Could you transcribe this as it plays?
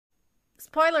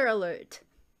spoiler alert.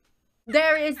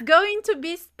 There is going to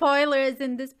be spoilers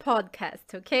in this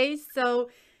podcast, okay? So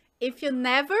if you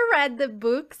never read the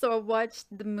books or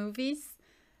watched the movies,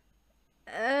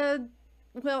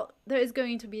 well, there is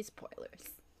going to be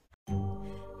spoilers.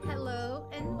 Hello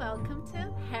and welcome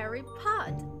to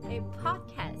HarryPod, a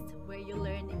podcast where you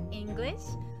learn English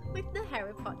with the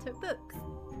Harry Potter books.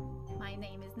 My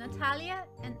name is Natalia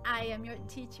and I am your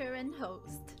teacher and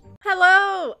host.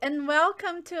 Hello and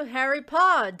welcome to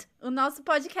HarryPod, o nosso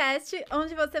podcast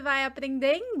onde você vai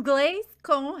aprender inglês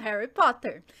com o Harry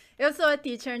Potter. Eu sou a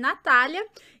teacher Natália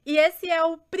e esse é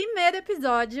o primeiro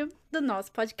episódio do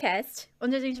nosso podcast,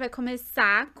 onde a gente vai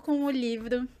começar com o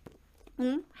livro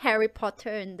Harry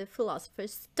Potter and the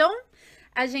Philosopher's Stone.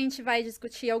 A gente vai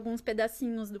discutir alguns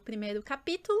pedacinhos do primeiro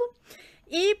capítulo.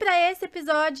 E para esse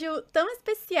episódio tão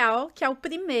especial, que é o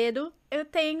primeiro, eu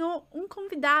tenho um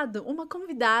convidado, uma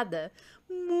convidada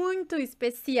muito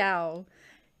especial,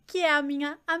 que é a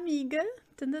minha amiga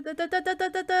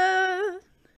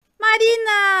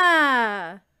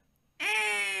Marina!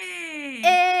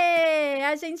 Ei!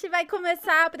 A gente vai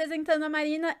começar apresentando a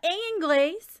Marina em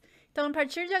inglês. Então, a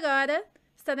partir de agora,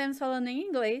 estaremos falando em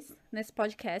inglês nesse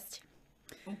podcast.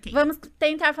 Okay. Vamos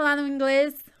tentar falar no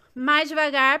inglês mais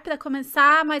devagar para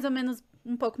começar, mais ou menos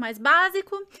um pouco mais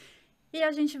básico. E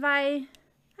a gente vai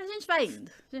indo.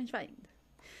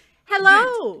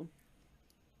 Hello! Good.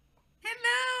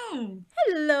 Hello!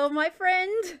 Hello, my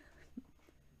friend!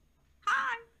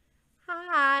 Hi!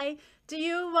 Hi! Do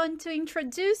you want to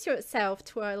introduce yourself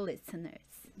to our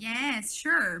listeners? Yes,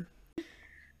 sure.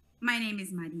 My name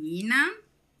is Marina,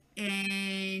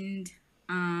 and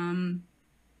I'm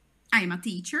a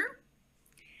teacher.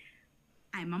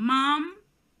 I'm a mom.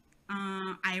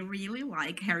 I really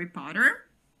like Harry Potter,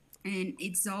 and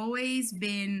it's always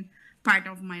been part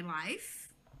of my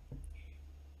life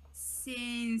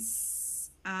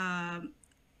since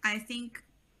I think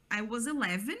I was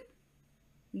 11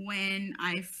 when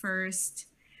I first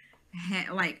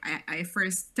I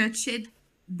first touched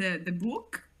the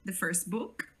book, the first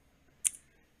book.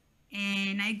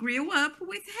 And I grew up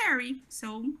with Harry,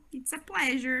 so it's a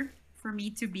pleasure for me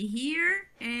to be here.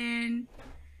 And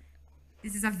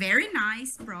this is a very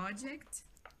nice project.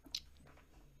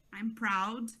 I'm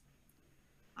proud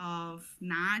of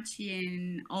Nachi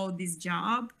and all this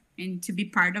job and to be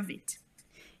part of it.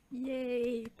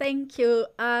 Yay, thank you.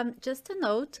 Just a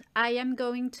note, I am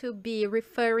going to be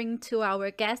referring to our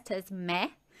guest as Meh,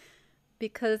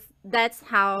 because that's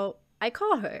how I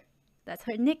call her. That's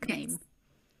her nickname. Yes.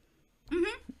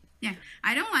 Mm-hmm. Yeah,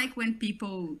 I don't like when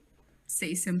people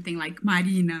say something like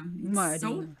Marina. It's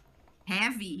so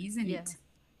heavy, isn't it?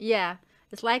 Yeah,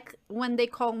 it's like when they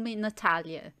call me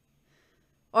Natalia.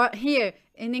 Or here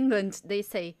in England, they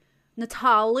say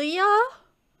Natalia.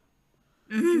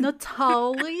 Mm-hmm.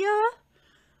 Natalia.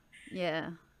 Yeah.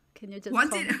 Can you just what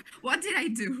did I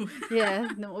do?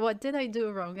 Yeah, no, what did I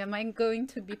do wrong? Am I going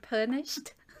to be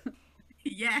punished?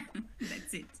 Yeah,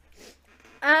 that's it.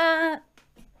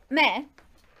 Meh,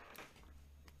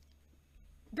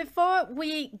 before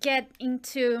we get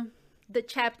into the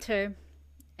chapter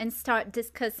and start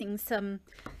discussing some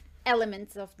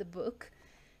elements of the book,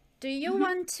 do you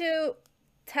want to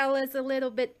tell us a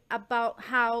little bit about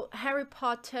how Harry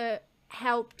Potter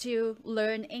helped you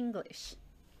learn English?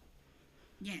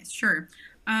 Yes, sure.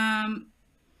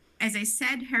 As I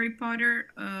said, Harry Potter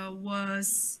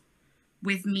was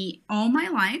with me all my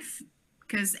life.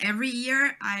 Because every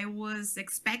year I was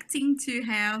expecting to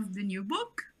have the new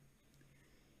book.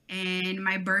 And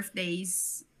my birthday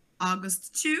is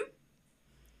August 2.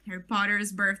 Harry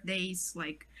Potter's birthday is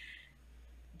like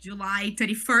July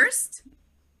 31st.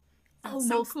 Almost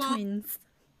so twins.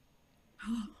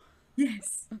 Oh,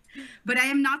 yes. But I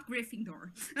am not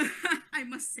Gryffindor, I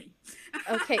must say.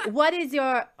 Okay, what is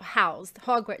your house,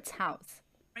 Hogwarts house?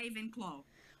 Ravenclaw.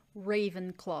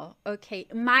 Ravenclaw. Okay,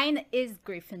 mine is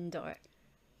Gryffindor.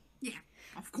 Yeah,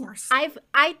 of course.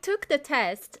 I took the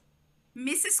test.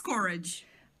 Mrs. Courage.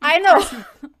 I know.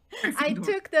 I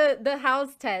took the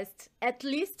house test at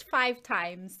least 5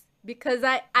 times because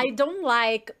I don't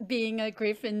like being a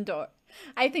Gryffindor.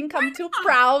 I think I'm too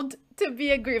proud to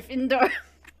be a Gryffindor.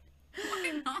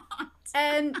 Why not?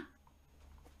 And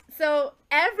so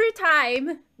every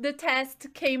time the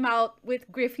test came out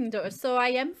with Gryffindor, so I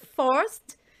am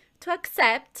forced to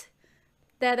accept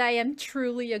that I am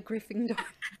truly a Gryffindor.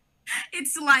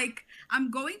 It's like, I'm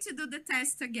going to do the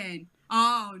test again.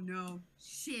 Oh, no.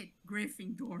 Shit,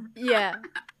 Gryffindor.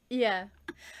 Yeah.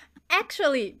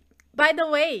 Actually, by the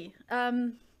way,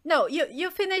 no, you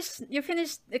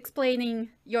finished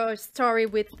explaining your story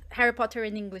with Harry Potter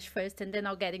in English first, and then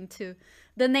I'll get into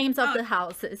the names of the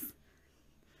houses.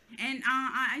 And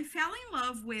I fell in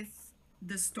love with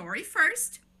the story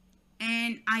first,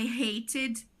 and I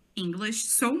hated English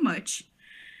so much.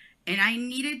 And I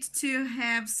needed to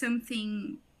have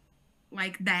something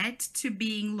like that to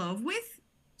be in love with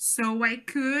so I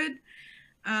could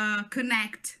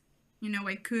connect.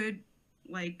 I could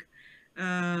like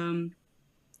um,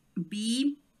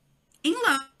 be in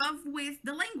love with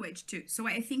the language too. So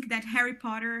I think that Harry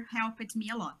Potter helped me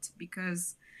a lot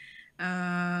because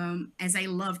as I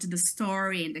loved the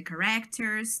story and the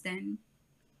characters, then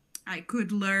I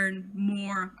could learn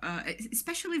more,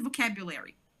 especially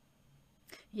vocabulary.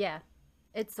 Yeah,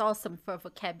 it's awesome for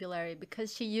vocabulary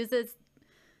because she uses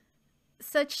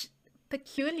such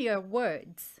peculiar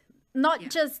words, not Yeah,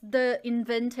 just the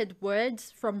invented words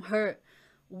from her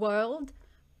world,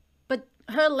 but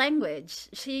her language.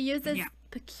 She uses yeah,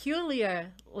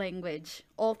 peculiar language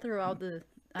all throughout the,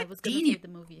 I was gonna say genius. the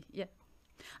movie. Yeah.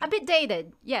 A bit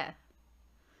dated. Yeah.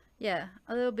 Yeah.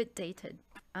 A little bit dated.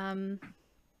 Okay.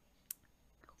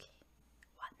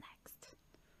 What next?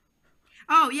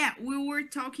 Oh yeah, we were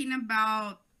talking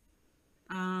about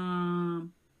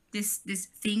um, this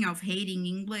thing of hating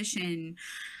English, and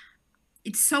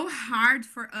it's so hard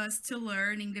for us to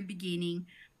learn in the beginning.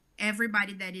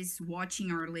 Everybody that is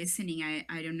watching or listening,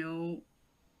 I don't know,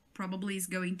 probably is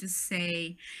going to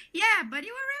say, yeah, but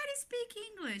you already speak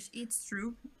English. It's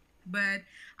true. But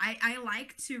I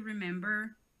like to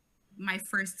remember my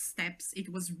first steps.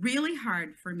 It was really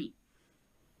hard for me.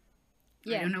 I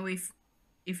Yeah. don't know if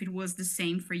it was the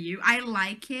same for you. I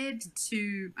like it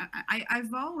to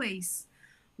I've always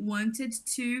wanted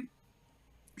to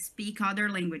speak other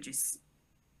languages.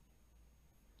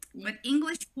 Yeah. But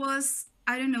English was,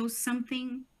 I don't know,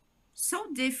 something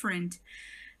so different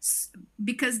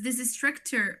because this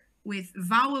structure with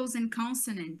vowels and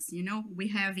consonants, we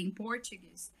have in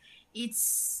Portuguese.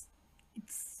 It's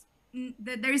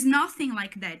there's nothing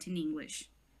like that in English.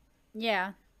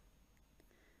 Yeah.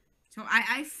 So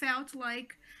I felt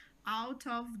like out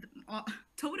of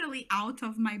totally out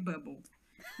of my bubble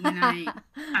when I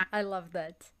I love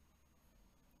that.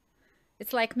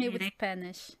 It's like me and with I,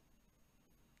 Spanish.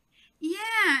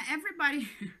 yeah, everybody.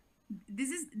 This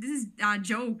is a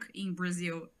joke in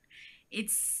Brazil.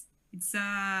 It's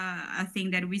a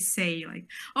thing that we say like,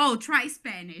 oh, try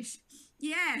Spanish.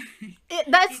 Yeah,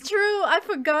 That's it true. I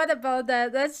forgot about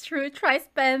that. That's true. Try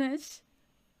Spanish.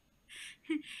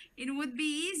 it would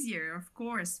be easier, of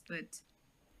course, but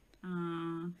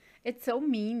uh, It's so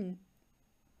mean.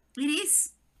 it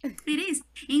is. It is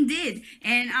indeed,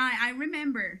 and I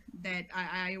remember that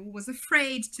I was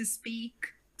afraid to speak,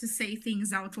 to say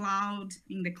things out loud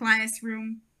in the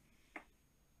classroom.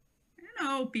 I don't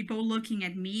know, people looking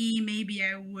at me, maybe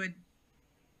I would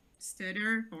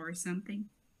stutter or something.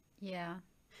 Yeah.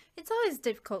 It's always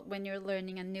difficult when you're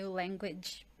learning a new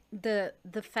language. The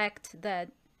fact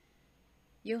that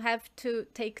you have to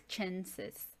take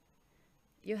chances.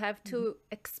 You have Mhm. to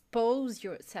expose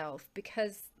yourself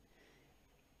because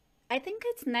I think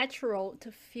it's natural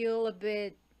to feel a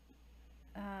bit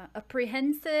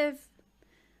apprehensive,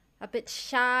 a bit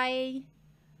shy.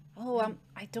 Oh,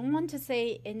 I don't want to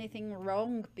say anything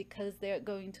wrong because they're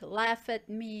going to laugh at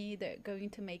me, they're going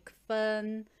to make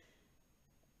fun.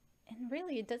 And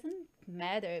really, it doesn't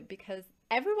matter because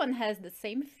everyone has the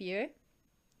same fear.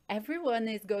 Everyone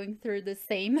is going through the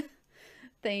same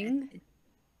thing.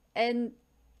 And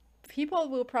people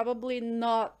will probably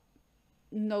not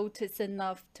notice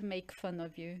enough to make fun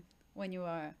of you when you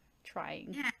are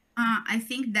trying. Yeah, I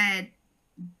think that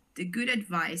the good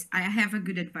advice, I have a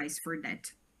good advice for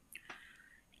that.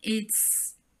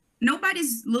 It's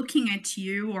nobody's looking at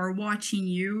you or watching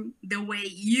you the way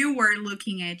you are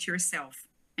looking at yourself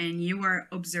and you are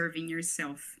observing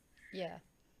yourself. Yeah,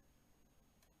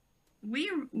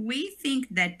 We think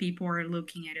that people are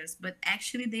looking at us, but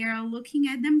actually they are looking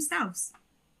at themselves.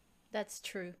 that's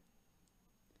true.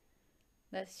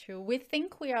 That's true. We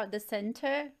think we are the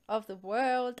center of the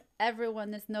world.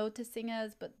 Everyone is noticing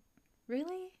us, but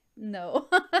really? No.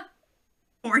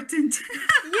 Important.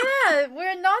 Yeah,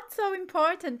 we're not so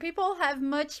important. People have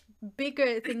much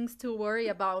bigger things to worry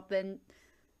about than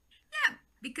Yeah,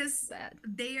 because that.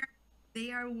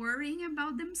 they are worrying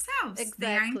about themselves.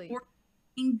 They are Exactly. important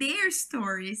in their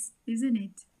stories, isn't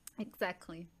it?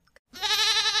 Exactly.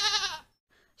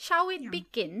 Shall we Yeah.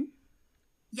 begin?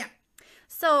 Yeah.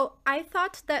 So, I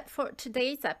thought that for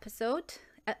today's episode,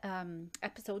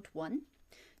 episode 1,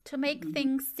 to make Mhm.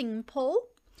 things simple,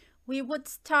 we would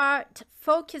start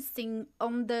focusing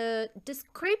on the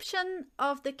description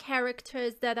of the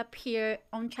characters that appear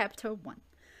on chapter 1.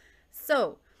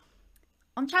 So,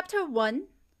 on chapter 1,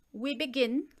 we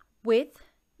begin with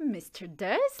Mr.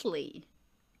 Dursley.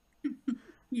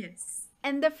 Yes.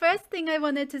 And the first thing I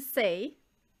wanted to say,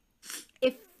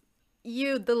 if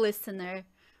you, the listener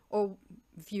or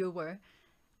viewer,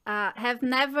 have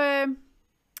never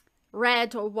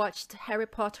read or watched Harry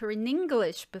Potter in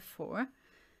English before,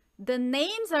 the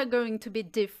names are going to be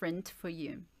different for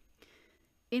you.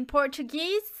 In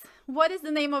Portuguese, what is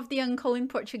the name of the uncle in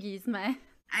Portuguese, Mai?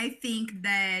 I think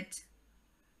that.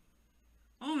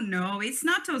 Oh no, it's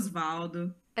not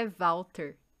Osvaldo. É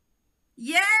Valter.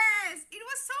 Yes, it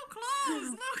was so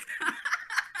close. Look.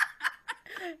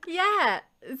 Yeah,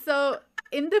 so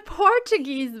in the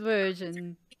Portuguese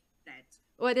version, That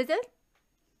what is it?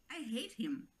 I hate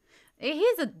him.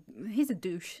 He's a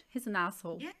douche. He's an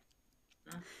asshole. Yeah.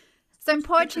 So in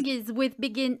Portuguese, we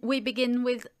begin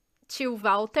with Tio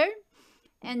Walter,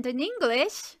 and in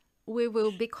English, we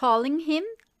will be calling him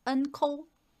Uncle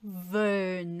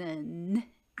Vernon.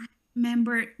 I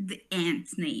remember the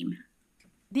aunt's name.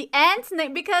 The aunt's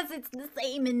name, because it's the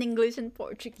same in English and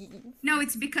Portuguese. No,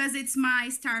 it's because it's my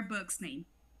Starbucks name.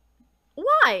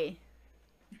 Why?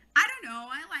 I don't know.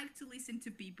 I like to listen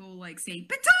to people like saying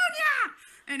Petunia,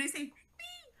 and I say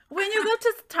When you go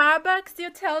to Starbucks, you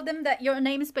tell them that your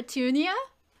name is Petunia?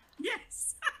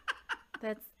 yes.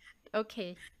 That's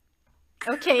okay.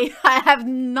 Okay, I have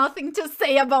nothing to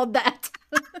say about that.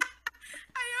 I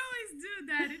always do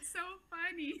that. It's so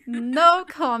funny. No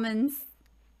comments.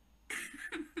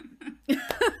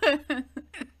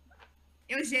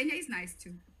 Eugenia is nice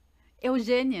too.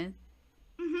 Eugenia.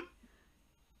 Mhm.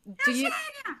 Do Eugenia.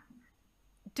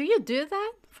 you do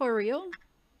that for real?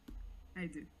 I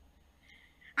do.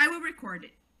 I will record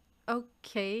it.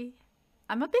 Okay.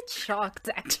 I'm a bit shocked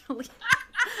actually.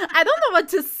 I don't know what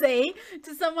to say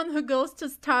to someone who goes to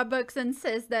Starbucks and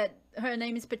says that her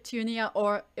name is Petunia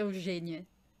or Eugenia.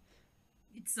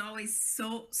 It's always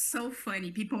so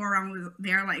funny. People around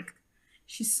there are like,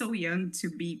 she's so young to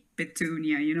be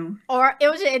Petunia, you know? Or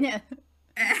Eugenia.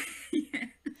 Yeah.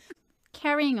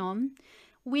 Carrying on,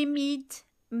 we meet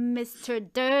Mr.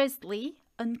 Dursley,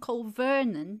 Uncle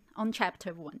Vernon, on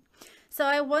chapter 1. So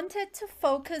I wanted to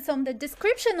focus on the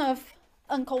description of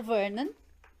Uncle Vernon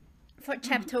for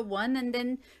chapter 1, and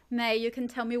then May, you can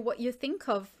tell me what you think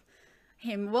of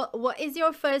him. What is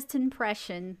your first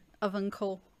impression of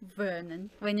Uncle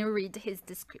Vernon when you read his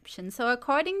description? So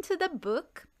according to the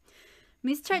book,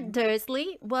 Mr.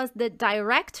 Dursley was the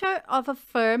director of a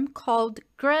firm called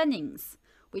Grunnings,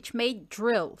 which made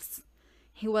drills.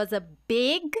 He was a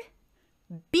big,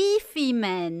 beefy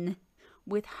man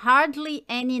with hardly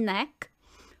any neck,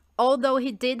 although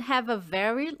he did have a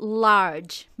very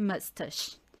large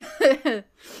mustache.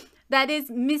 That is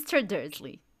Mr.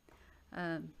 Dursley.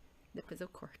 Depois eu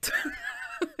corto.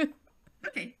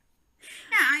 Okay.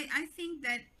 Yeah, I think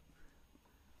that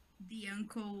the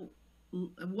uncle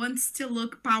wants to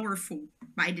look powerful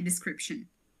by the description.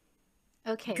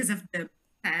 Okay. Because of the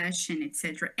passion,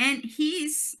 etc. And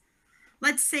he's,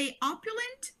 let's say,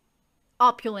 opulent.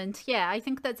 Opulent, yeah, I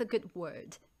think that's a good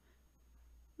word.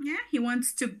 Yeah, he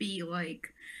wants to be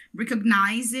like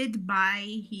recognized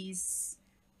by his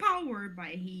power, by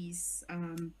his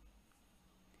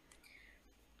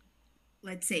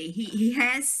let's say he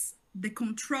has the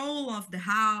control of the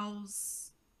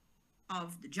house,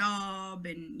 of the job,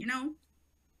 and you know.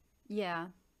 Yeah.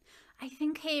 I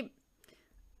think he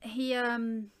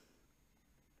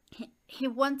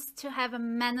wants to have a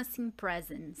menacing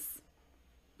presence.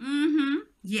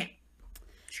 Yeah,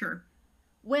 sure.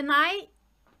 When I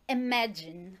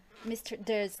imagine Mr.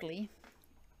 Dursley,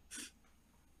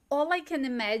 all I can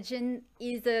imagine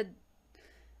is a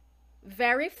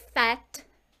very fat,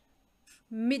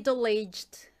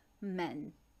 middle-aged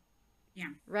man.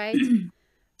 Yeah. Right?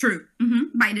 True.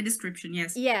 By the description,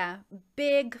 yes. Yeah.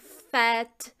 Big,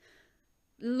 fat,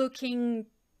 looking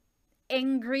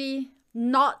angry,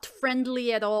 not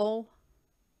friendly at all.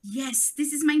 Yes,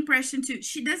 this is my impression too.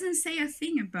 She doesn't say a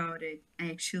thing about it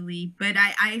actually, but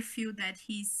I feel that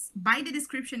he's, by the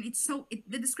description,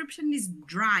 the description is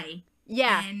dry.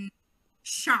 Yeah. And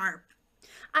sharp.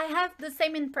 I have the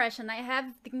same impression. I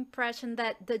have the impression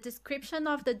that the description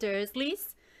of the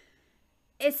Dursleys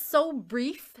is so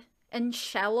brief and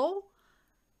shallow,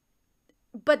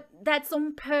 but that's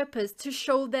on purpose to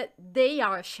show that they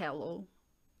are shallow.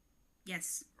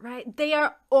 Yes. Right? They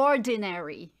are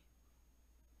ordinary.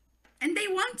 And they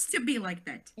want to be like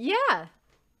that. Yeah.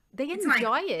 They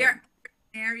enjoy it. They're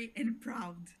ordinary and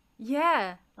proud.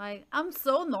 Yeah. Like, I'm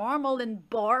so normal and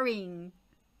boring.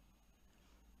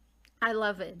 I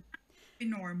love it.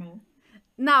 Normal.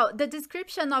 Now, the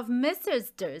description of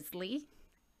Mrs. Dursley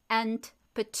and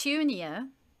Petunia,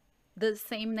 the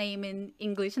same name in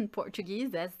English and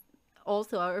Portuguese as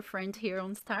also our friend here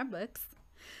on Starbucks,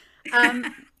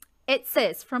 Um, it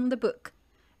says from the book,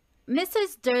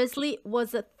 Mrs. Dursley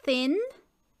was a thin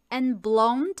and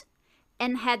blonde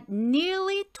and had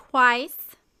nearly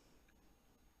twice,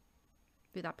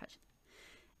 virar a página,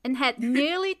 and had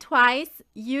nearly twice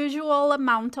usual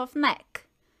amount of neck,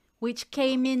 which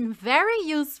came in very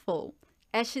useful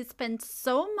as she spent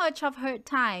so much of her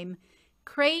time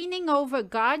craning over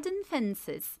garden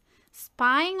fences,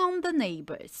 spying on the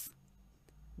neighbors.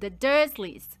 The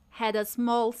Dursleys had a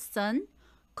small son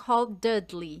called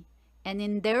Dudley, and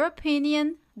in their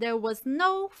opinion, there was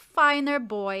no finer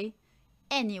boy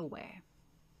anywhere.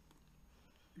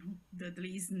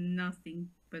 Dudley is nothing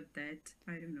but that.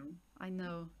 I don't know. I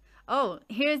know. Oh,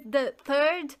 here's the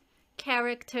third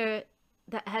character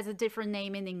that has a different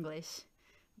name in English.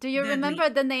 Do you Dudley. remember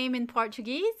the name in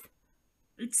Portuguese?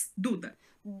 It's Duda.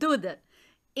 Duda.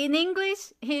 In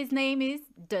English, his name is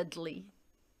Dudley.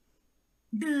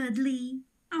 Dudley.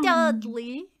 Oh.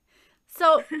 Dudley.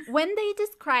 So when they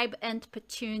describe Aunt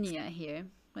Petunia here,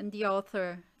 when the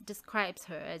author describes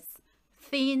her as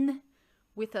thin,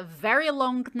 with a very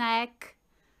long neck,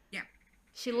 Yeah.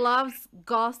 she loves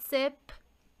gossip.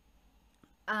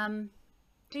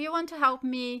 Do you want to help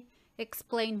me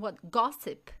explain what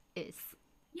gossip is?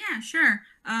 Yeah, sure.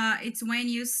 It's when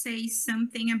you say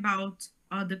something about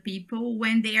other people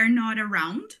when they are not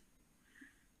around.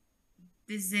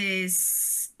 This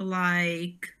is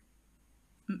like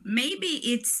maybe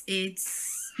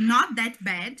it's not that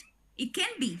bad. It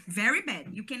can be very bad.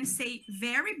 You can say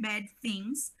very bad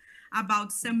things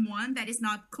about someone that is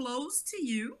not close to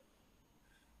you.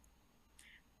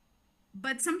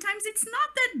 But sometimes it's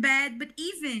not that bad, but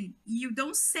even you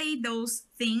don't say those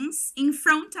things in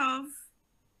front of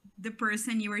the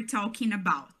person you are talking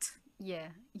about. Yeah,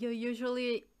 you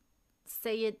usually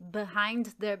say it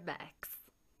behind their backs.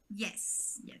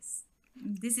 Yes, yes.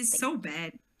 This is so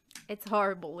bad. It's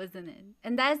horrible, isn't it?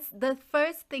 And that's the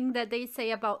first thing that they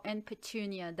say about Aunt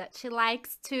Petunia, that she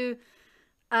likes to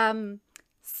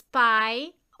spy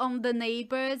on the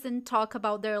neighbors and talk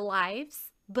about their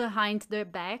lives behind their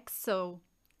backs, so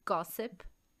gossip.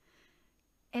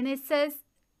 And it says,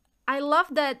 I love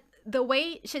that the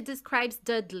way she describes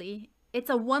Dudley, it's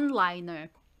a one-liner.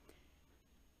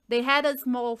 They had a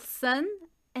small son,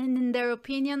 and in their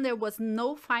opinion, there was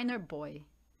no finer boy.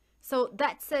 So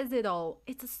that says it all.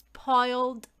 It's a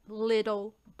spoiled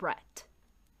little brat.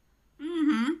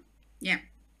 Mm-hmm. Yeah.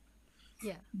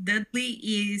 Yeah. Dudley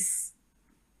is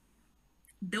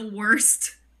the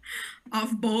worst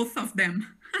of both of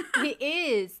them. He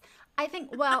is. I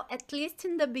think, well, at least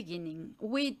in the beginning,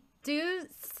 we do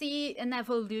see an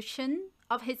evolution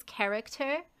of his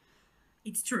character.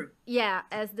 It's true. Yeah,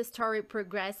 as the story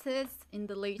progresses in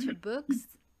the later books.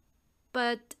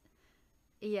 But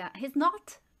yeah, he's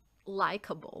not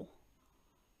likable.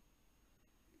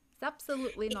 He's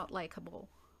absolutely not likable.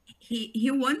 He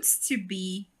wants to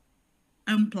be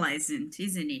unpleasant,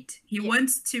 isn't it? He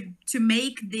wants to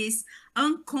make these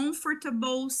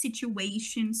uncomfortable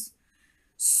situations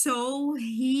so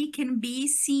he can be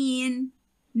seen,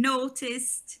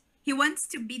 noticed. He wants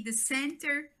to be the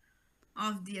center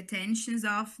of the attentions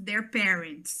of their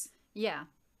parents. Yeah.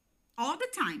 All the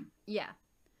time. Yeah.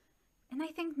 And I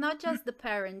think not just the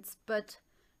parents, but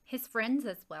his friends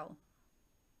as well.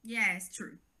 Yeah, it's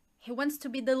true. He wants to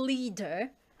be the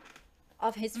leader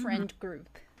of his friend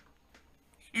group.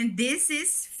 And this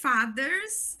is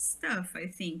father's stuff, I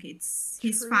think. It's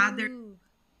his father.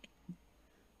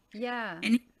 Yeah.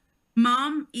 And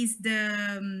mom is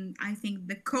the, I think,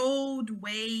 the cold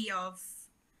way of,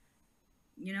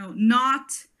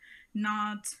 not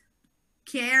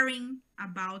caring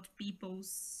about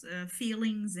people's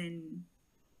feelings and...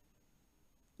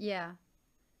 Yeah.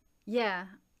 Yeah,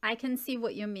 I can see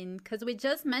what you mean. Because we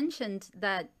just mentioned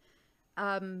that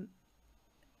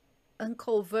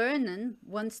Uncle Vernon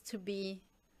wants to be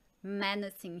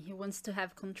menacing. He wants to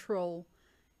have control.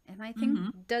 And I think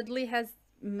Dudley has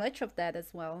much of that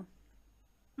as well.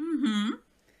 Mm-hmm.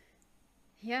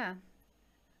 Yeah.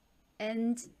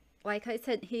 And like I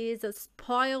said, he is a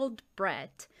spoiled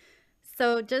brat.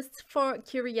 So just for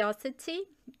curiosity,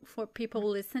 for people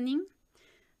listening,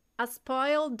 a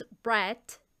spoiled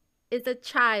brat is a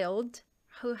child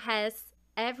who has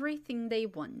everything they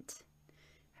want,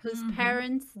 whose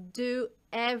parents do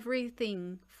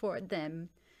everything for them.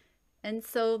 And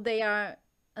so they are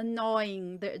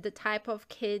annoying. They're the type of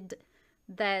kid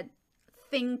that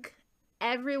think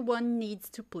everyone needs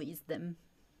to please them.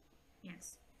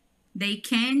 Yes. They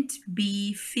can't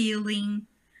be feeling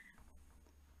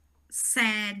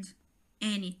sad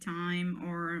anytime,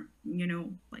 or,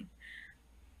 like,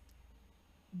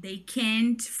 they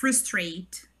can't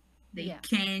frustrate. They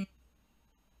can't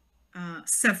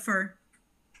suffer.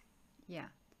 Yeah.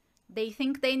 They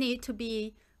think they need to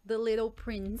be the little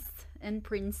prince and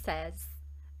princess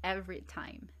every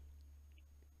time.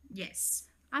 Yes.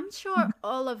 I'm sure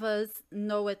all of us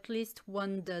know at least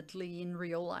one Dudley in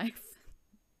real life,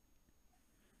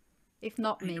 if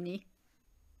not I know. many,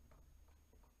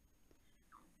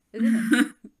 isn't it?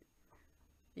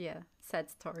 Yeah, sad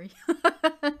story.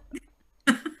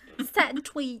 Sad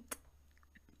tweet.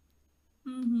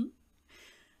 Mm-hmm.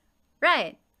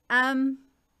 Right.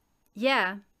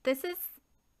 Yeah, this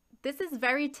is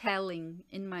very telling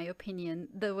in my opinion,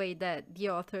 the way that the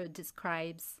author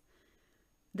describes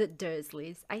the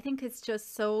Dursleys. I think it's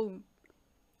just so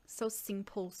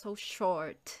simple, so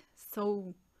short,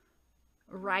 so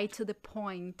right to the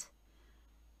point.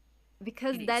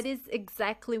 Because It that is. is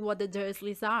exactly what the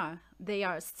Dursleys are. They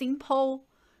are simple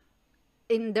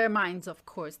in their minds, of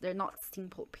course. They're not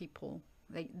simple people.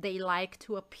 They like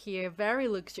to appear very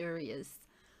luxurious.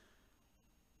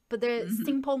 But they're Mm-hmm.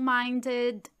 simple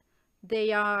minded,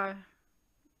 they are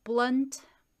blunt,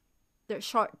 they're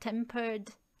short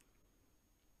tempered.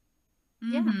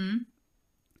 Yeah, Mm-hmm.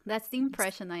 that's the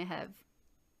impression I have.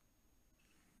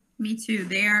 Me too.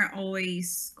 They are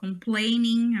always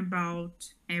complaining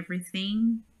about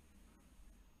everything.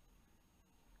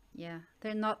 Yeah,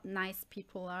 they're not nice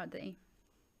people, are they?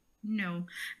 No.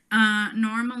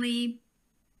 Normally,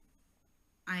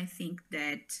 I think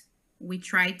that we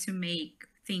try to make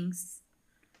things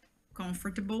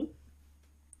comfortable,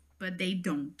 but they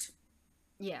don't.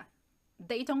 Yeah,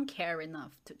 they don't care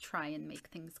enough to try and make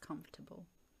things comfortable.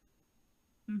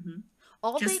 Mm-hmm.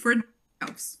 All Just they for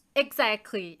themselves.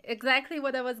 exactly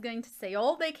what I was going to say.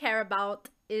 All they care about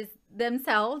is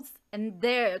themselves and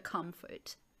their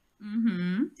comfort.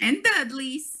 Mm-hmm. And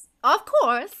Dudley's. Of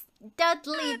course,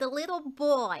 Dudley, the little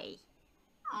boy.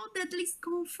 Oh, Dudley's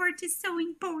comfort is so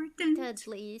important.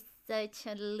 Dudley is such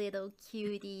a little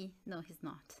cutie. No, he's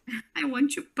not. I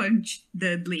want to punch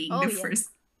Dudley in Oh, the yeah. first.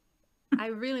 I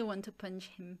really want to punch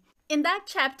him. In that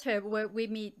chapter where we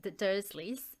meet the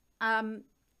Dursleys,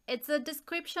 it's a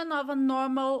description of a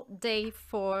normal day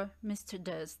for Mr.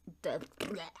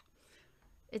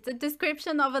 It's a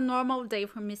description of a normal day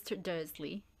for Mr.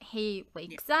 Dursley. He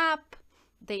wakes up,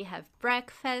 they have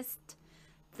breakfast,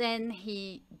 then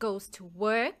he goes to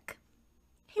work.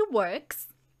 He works,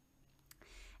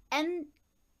 and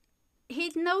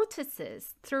he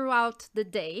notices throughout the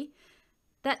day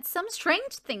that some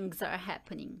strange things are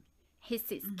happening. He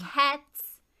sees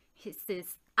cats, he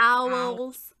sees Wow.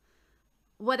 owls.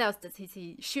 What else does he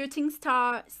see? Shooting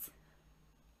stars.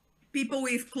 People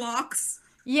with clocks.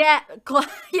 Yeah,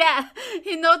 yeah.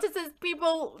 He notices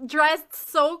people dressed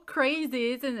so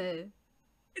crazy, isn't it?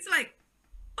 It's like,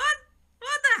 what?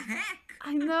 What the heck?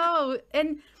 I know.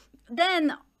 And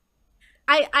then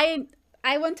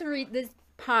I want to read this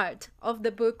part of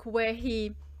the book where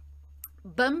he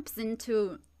bumps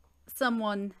into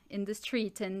someone in the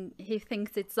street and he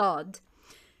thinks it's odd.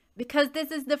 Because this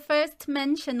is the first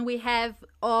mention we have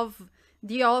of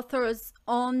the author's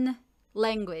own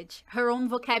language, her own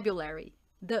vocabulary,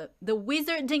 the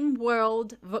wizarding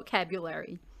world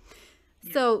vocabulary.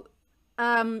 Yeah. So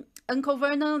Uncle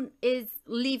Vernon is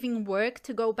leaving work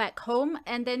to go back home,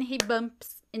 and then he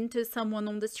bumps into someone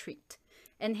on the street.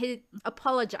 And he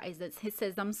apologizes. He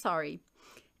says, "I'm sorry."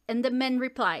 And the man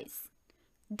replies,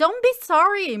 "Don't be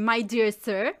sorry, my dear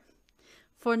sir,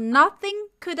 for nothing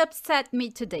could upset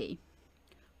me today.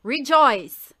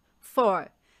 Rejoice, for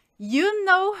you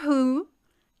know who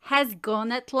has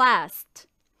gone at last.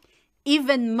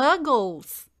 Even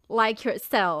muggles like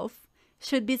yourself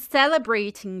should be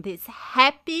celebrating this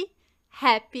happy,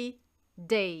 happy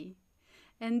day."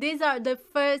 And these are the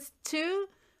first two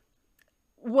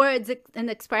words and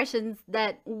expressions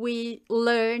that we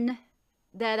learn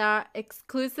that are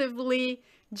exclusively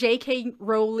J.K.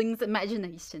 Rowling's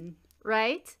imagination,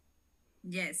 right?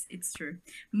 Yes, it's true.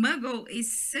 Muggle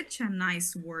is such a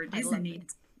nice word, I isn't love it?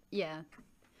 it. Yeah.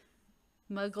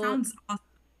 Muggle. Sounds awesome.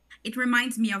 It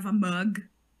reminds me of a mug,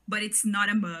 but it's not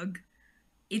a mug.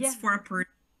 It's Yeah. for a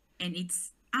person, and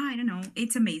it's, I don't know,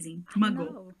 it's amazing. I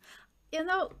Muggle. know. You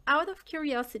know, out of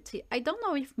curiosity, I don't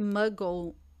know if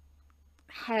Muggle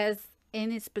has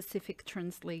any specific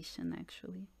translation,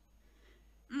 actually.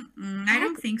 I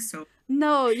don't think so.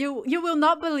 No, you will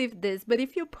not believe this, but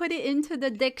if you put it into the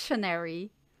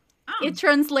dictionary, Oh. it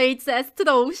translates as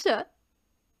trouxa.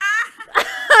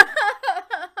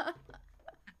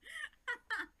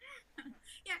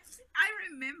 Yeah, I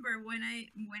remember when I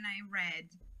read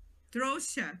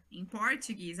trouxa in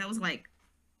Portuguese, I was like,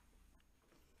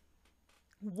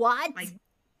 What?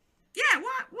 yeah,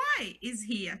 why is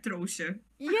he a trouxa?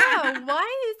 Yeah,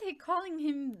 why is he calling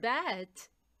him that.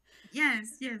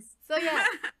 Yes, yes. So yeah,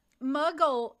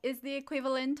 Muggle is the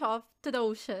equivalent of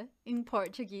trouxa in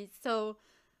Portuguese. So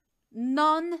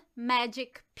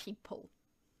non-magic people.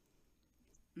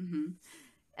 Mm-hmm.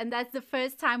 And that's the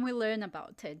first time we learn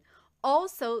about it.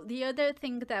 Also, the other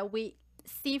thing that we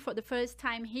see for the first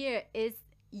time here is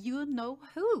you know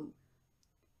who.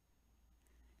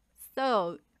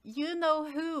 So, you know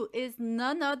who is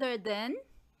none other than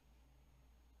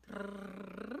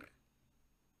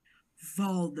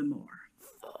Voldemort.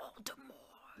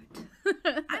 Voldemort.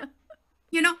 I,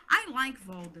 I like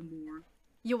Voldemort.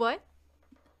 You what?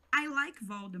 I like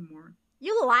Voldemort.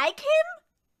 You like him?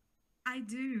 I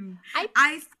do. I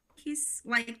I think he's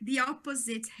like the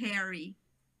opposite Harry.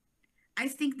 I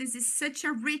think this is such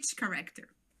a rich character.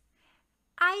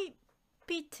 I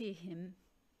pity him,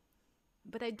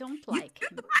 but I don't You like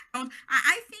do? him.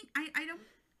 I think I don't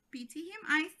pity him.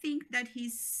 I think that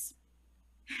he's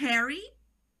Harry,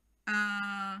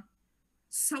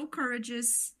 so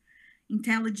courageous,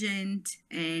 intelligent,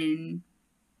 and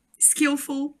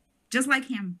skillful, just like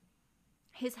him.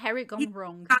 His Harry He's gone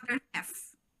wrong. the other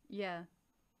half. Yeah.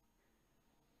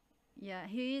 Yeah,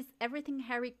 he is everything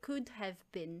Harry could have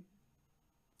been.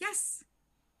 Yes.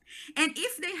 And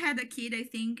if they had a kid, I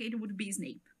think it would be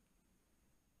Snape.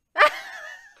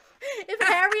 If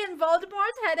Harry and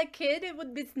Voldemort had a kid, it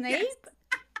would be Snape? Yes.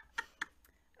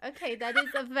 Okay, that is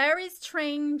a very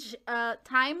strange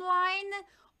timeline.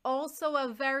 Also a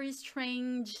very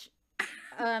strange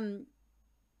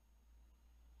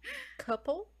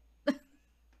couple.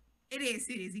 It is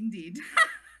indeed.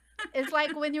 It's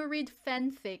like when you read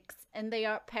fanfics and they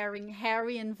are pairing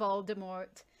Harry and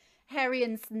Voldemort, Harry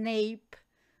and Snape.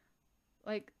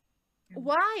 Like,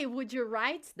 why would you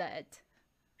write that?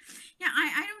 Yeah,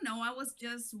 I don't know. I was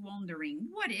just wondering,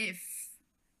 what if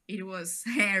it was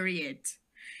Harriet?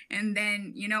 And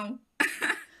then,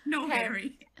 no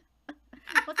Harry.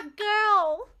 What a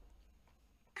girl!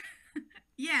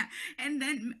 Yeah, and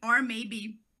then, or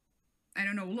maybe, I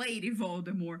don't know, Lady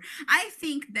Voldemort. I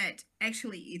think that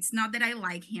actually it's not that I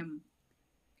like him.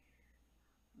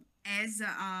 As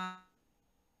a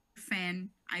fan,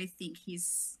 I think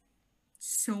he's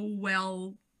so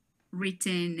well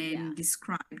written and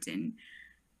described and,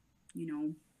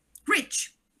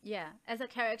 rich. Yeah, as a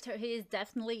character, he is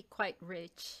definitely quite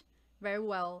rich. Very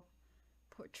well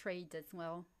portrayed as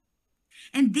well.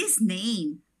 And this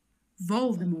name,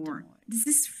 Voldemort. This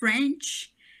is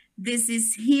French. This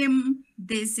is him.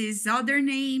 This is other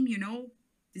name,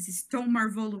 This is Tomar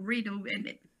Riddle,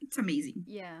 and it's amazing.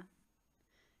 Yeah.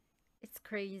 It's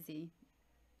crazy.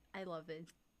 I love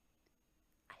it.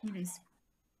 It is.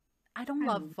 I don't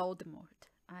love Voldemort.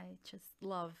 I just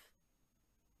love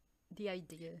the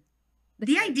idea.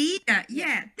 The idea,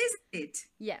 yeah, this is it.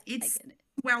 Yeah, it's I get it.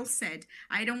 Well said.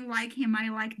 I don't like him. I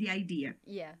like the idea.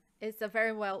 Yeah, it's a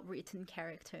very well written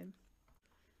character.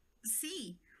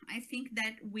 See, I think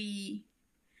that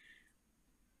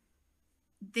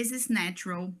this is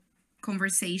natural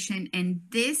conversation, and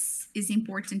this is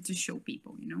important to show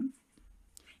people,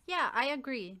 Yeah, I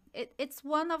agree. It's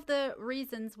one of the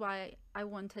reasons why I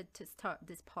wanted to start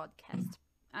this podcast.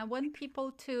 I want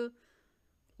people to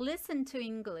listen to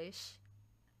English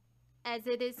as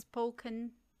it is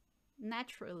spoken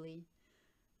naturally,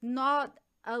 not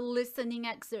a listening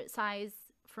exercise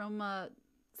from a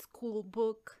school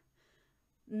book,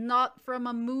 not from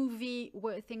a movie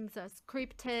where things are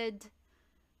scripted,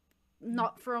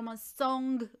 not from a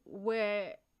song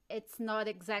where it's not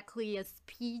exactly a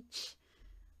speech.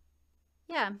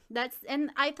 Yeah, and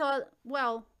I thought,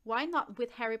 well, why not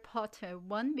with Harry Potter?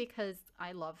 One, because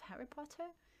I love Harry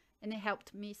Potter and it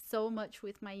helped me so much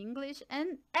with my English,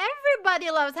 and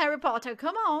everybody loves Harry Potter,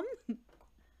 come on.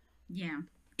 Yeah.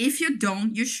 If you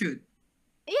don't, you should.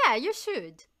 Yeah, you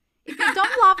should. If you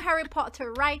don't love Harry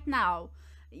Potter right now,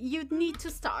 you need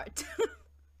to start.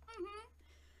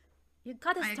 You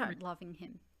gotta start loving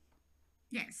him.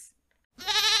 Yes.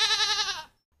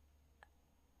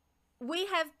 We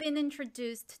have been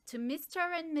introduced to Mr.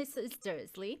 and Mrs.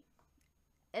 Dursley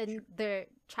and their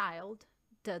child,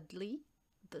 Dudley,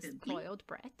 the spoiled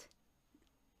brat.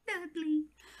 Dudley.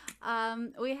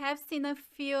 We have seen a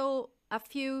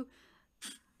few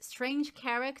strange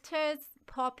characters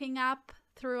popping up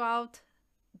throughout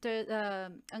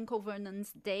the Uncle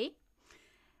Vernon's day.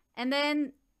 And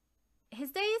then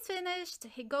his day is finished,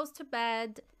 he goes to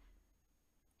bed,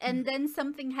 and then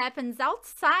something happens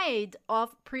outside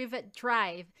of Privet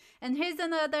Drive. And here's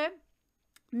another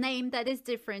name that is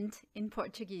different in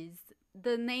Portuguese.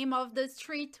 The name of the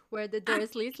street where the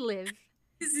Dursleys live.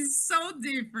 This is so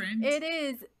different. It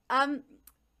is.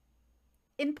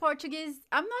 in Portuguese,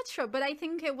 I'm not sure, but I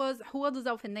think it was Rua dos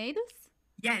Alfeneiros.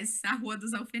 Yes, a Rua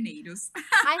dos Alfeneiros.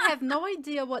 I have no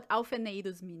idea what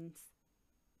alfeneiros means.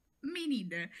 Me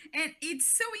neither. And it's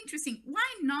so interesting. Why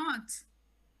not?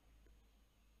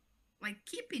 Like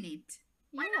keeping it.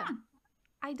 Why Yeah, not?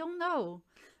 I don't know.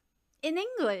 In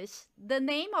English, the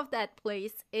name of that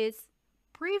place is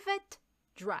Privet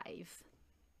Drive.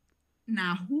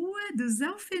 Na Rua dos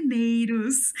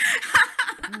Alfeneiros.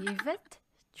 Privet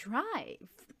Drive.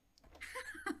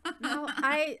 No,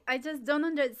 I just don't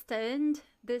understand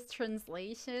this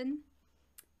translation.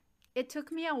 It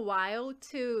took me a while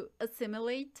to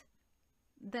assimilate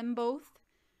them both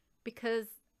because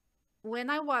when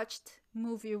I watched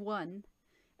movie one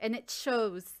and it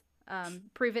shows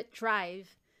Privet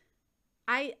Drive,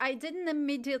 I didn't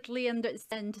immediately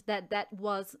understand that that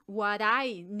was what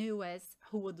I knew as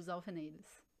Rua dos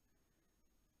Alfeneiros.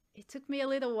 It took me a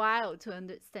little while to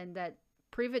understand that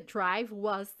Privet Drive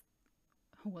was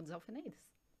Rua dos Alfeneiros.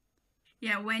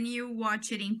 Yeah, when you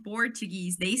watch it in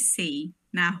Portuguese, they say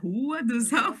Na Rua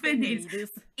dos Alfeneiros.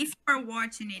 If you are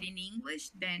watching it in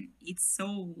English, then it's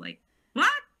so like,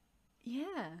 what?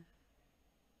 Yeah.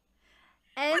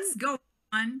 And What's going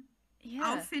on? yeah.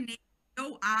 Alfeneiros.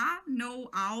 No A, no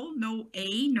Al, no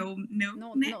A, no.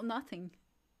 No, nothing.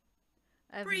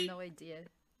 I have Free. no idea.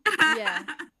 Yeah.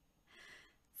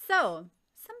 So,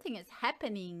 something is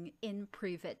happening in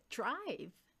Privet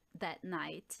Drive that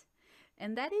night.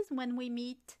 And that is when we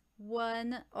meet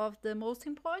one of the most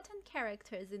important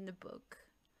characters in the book.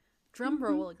 Drum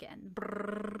roll again.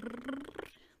 Brrr.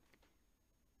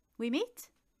 We meet?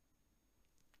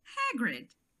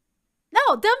 Hagrid.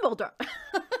 No, Dumbledore.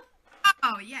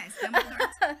 Oh, yes,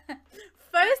 Dumbledore.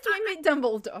 First we meet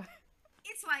Dumbledore.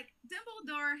 It's like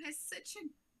Dumbledore has such a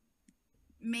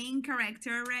main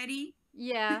character already.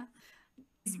 Yeah.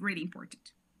 It's really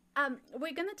important.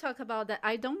 We're gonna talk about that.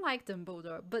 I don't like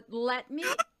Dumbledore, but let me.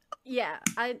 Yeah,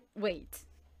 wait.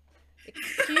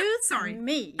 Excuse Sorry.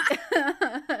 me.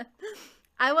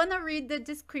 I want to read the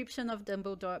description of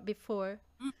Dumbledore before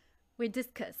we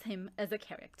discuss him as a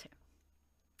character.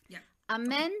 Yeah. A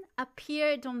man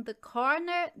appeared on the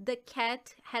corner the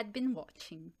cat had been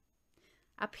watching.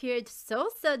 Appeared so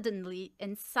suddenly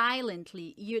and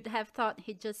silently you'd have thought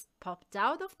he just popped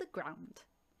out of the ground.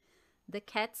 The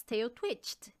cat's tail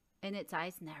twitched and its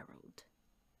eyes narrowed.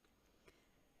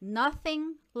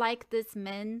 Nothing like this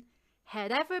man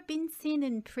had ever been seen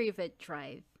in Privet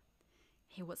Drive.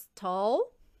 He was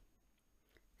tall,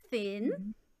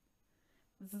 thin,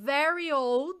 very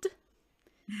old,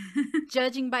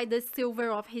 judging by the silver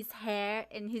of his hair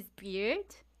and his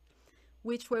beard,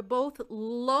 which were both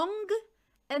long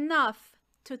enough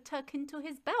to tuck into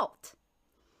his belt.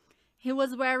 He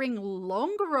was wearing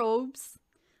long robes,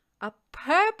 a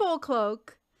purple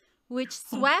cloak, which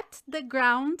swept the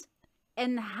ground,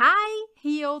 and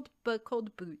high-heeled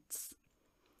buckled boots.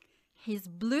 His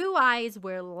blue eyes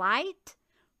were light,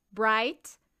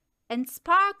 bright, and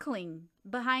sparkling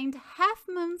behind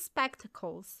half-moon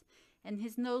spectacles, and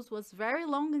his nose was very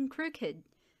long and crooked,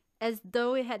 as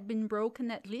though it had been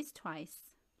broken at least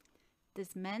twice.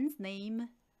 This man's name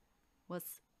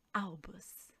was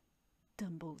Albus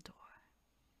Dumbledore.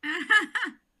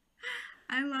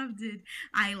 I loved it.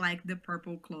 I like the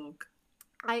purple cloak.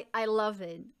 I love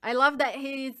it. I love that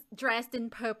he's dressed in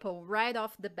purple right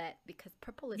off the bat because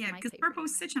purple is my favorite. Yeah, because purple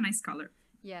is such a nice color.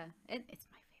 Yeah, and it's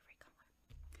my favorite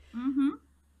color. Mm-hmm.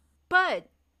 But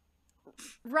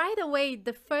right away,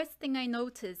 the first thing I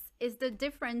notice is the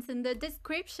difference in the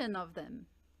description of them,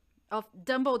 of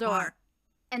Dumbledore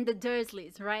and the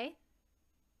Dursleys, right?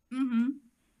 Mm-hmm.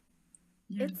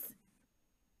 Yeah.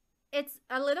 It's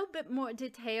a little bit more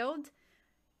detailed,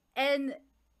 and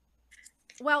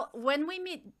well, when we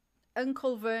meet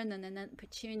Uncle Vernon and Aunt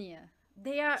Petunia,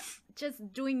 they are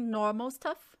just doing normal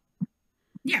stuff.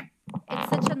 Yeah. It's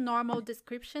such a normal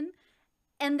description.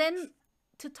 And then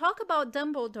to talk about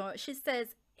Dumbledore, she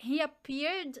says he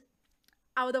appeared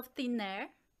out of thin air.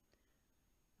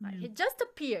 He just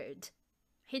appeared.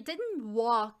 He didn't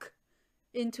walk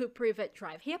into Privet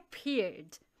Drive. He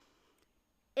appeared.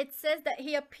 It says that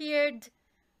he appeared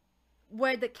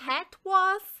where the cat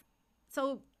was.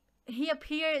 So he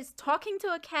appears talking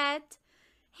to a cat.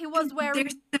 He was wearing...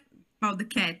 There's something about the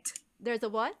cat. There's a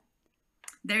what?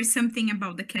 There's something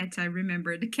about the cat. I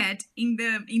remember the cat in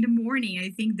the morning. I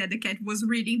think that the cat was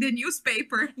reading the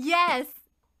newspaper. Yes.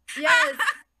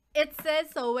 It says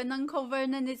so. When Uncle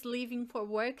Vernon is leaving for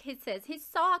work, he says he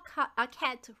saw a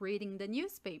cat reading the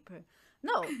newspaper.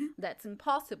 No, that's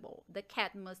impossible. The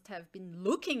cat must have been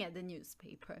looking at the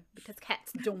newspaper because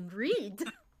cats don't read.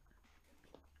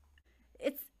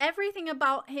 It's everything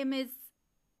about him is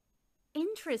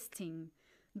interesting.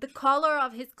 The color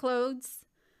of his clothes,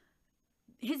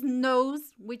 his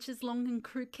nose, which is long and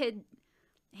crooked,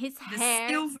 his The hair,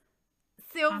 silver of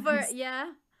silver, his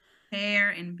yeah, hair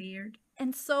and beard.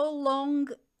 and so long,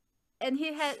 and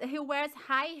he wears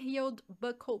high-heeled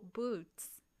buckled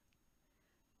boots.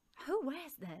 Who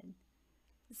wears that?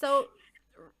 So,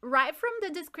 right from the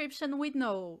description, we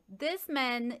know this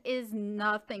man is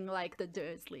nothing like the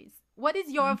Dursleys. What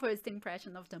is your first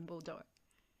impression of Dumbledore?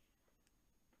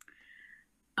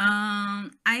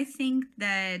 I think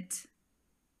that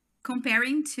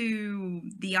comparing to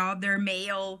the other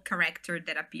male character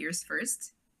that appears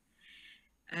first,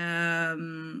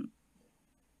 um,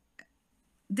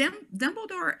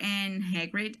 Dumbledore and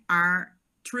Hagrid are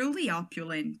truly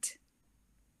opulent.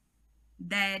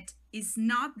 That is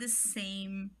not the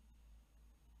same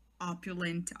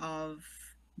opulent of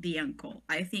the uncle.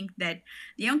 I think that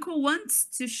the uncle wants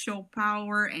to show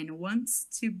power and wants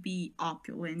to be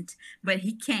opulent, but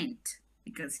he can't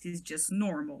because he's just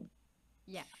normal.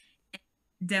 Yeah.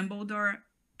 Dumbledore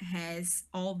has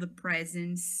all the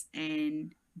presence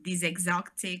and this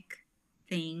exotic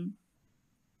thing.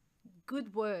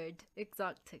 Good word,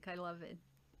 exotic. I love it.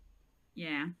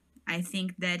 Yeah, I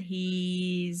think that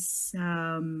he's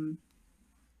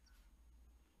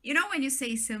you know when you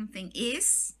say something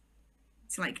is,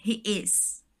 it's like he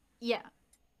is. Yeah.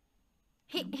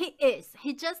 He is.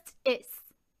 He just is.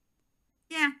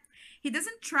 Yeah, he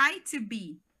doesn't try to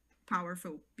be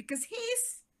powerful because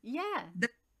he's Yeah. the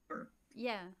power.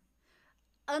 Yeah.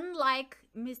 Unlike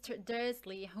Mr.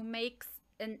 Dursley, who makes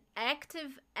an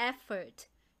active effort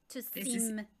to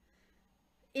seem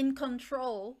in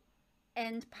control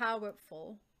and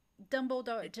powerful,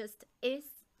 Dumbledore just is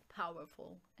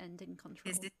powerful and in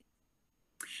control.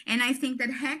 And I think that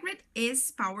Hagrid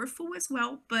is powerful as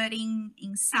well, but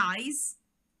in size.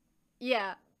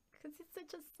 Yeah, because he's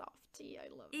such a softie. I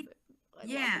love it.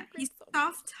 Yeah, he's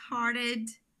soft-hearted,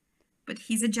 but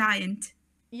he's a giant.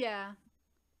 Yeah,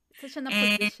 such an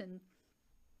opposition.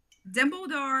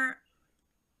 Dumbledore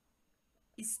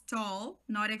is tall,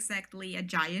 not exactly a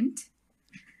giant,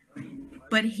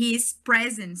 but his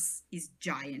presence is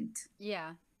giant.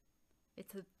 Yeah,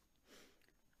 it's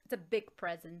a big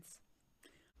presence.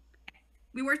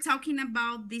 We were talking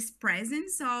about this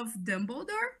presence of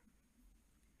Dumbledore,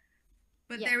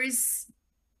 but there is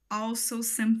also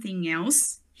something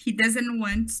else. He doesn't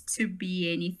want to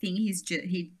be anything. He's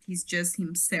just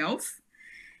himself.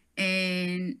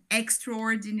 And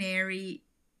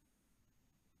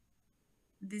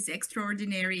these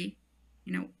extraordinary,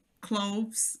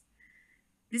 clothes.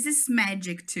 This is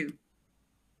magic too.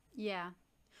 Yeah.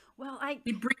 Well,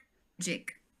 It brings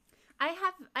magic. I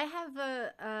have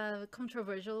a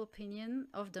controversial opinion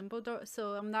of Dumbledore,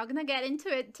 so I'm not gonna get into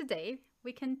it today.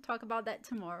 We can talk about that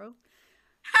tomorrow.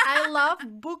 I love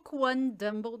book 1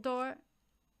 Dumbledore,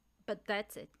 but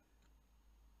that's it.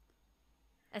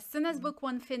 As soon as book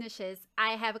 1 finishes,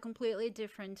 I have a completely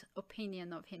different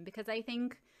opinion of him because I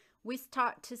think we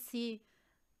start to see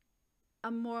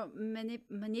a more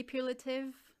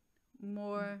manipulative,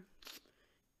 more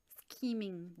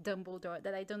scheming Dumbledore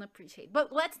that I don't appreciate.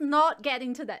 But let's not get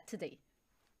into that today.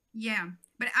 Yeah,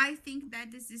 but I think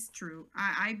that this is true.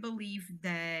 I believe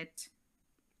that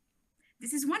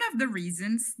this is one of the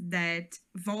reasons that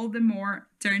Voldemort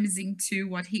turns into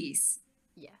what he is.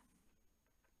 Yeah.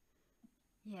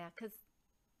 Yeah, because...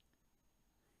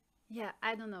 Yeah,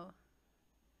 I don't know.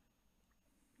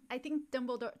 I think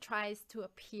Dumbledore tries to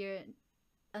appear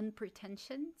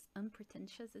unpretentious.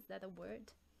 Unpretentious, is that a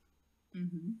word?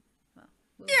 Mm-hmm. Well,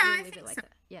 we'll leave it like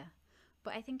that. Yeah.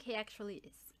 But I think he actually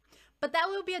is. But that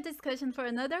will be a discussion for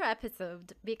another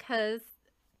episode because,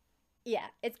 yeah,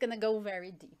 it's going to go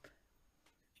very deep.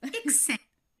 Eccentric.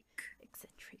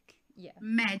 Yeah.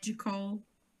 Magical.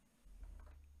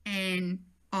 And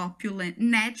opulent.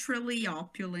 Naturally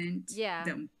opulent. Yeah.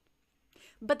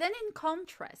 But then in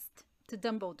contrast to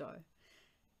Dumbledore,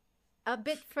 a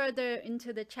bit further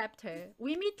into the chapter,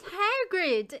 we meet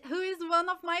Hagrid, who is one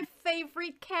of my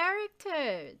favorite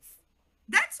characters.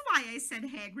 That's why I said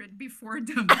Hagrid before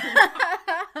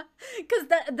Dumbledore. Because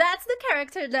that's the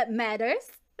character that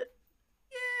matters.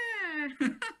 Yeah.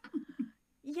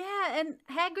 Yeah, and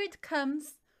Hagrid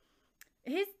comes...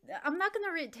 I'm not going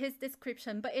to read his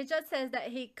description, but it just says that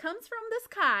he comes from the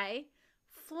sky,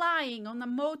 flying on a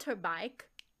motorbike.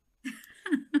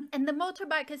 And the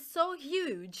motorbike is so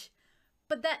huge,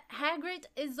 but that Hagrid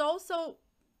is also,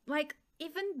 like,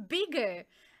 even bigger.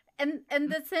 And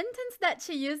the sentence that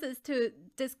she uses to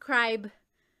describe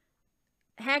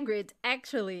Hagrid,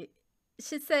 actually,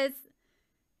 she says...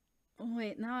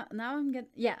 Wait, now I'm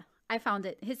getting... Yeah. I found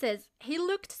it. He says, he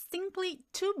looked simply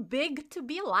too big to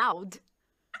be loud.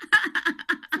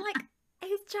 Like,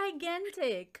 he's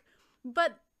gigantic.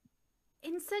 But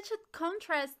in such a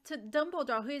contrast to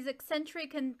Dumbledore, who is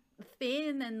eccentric and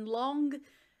thin and long,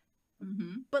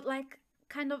 but like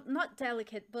kind of not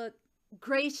delicate, but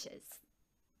gracious.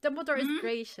 Dumbledore is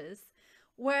gracious.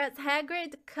 Whereas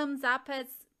Hagrid comes up as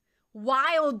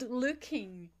wild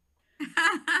looking,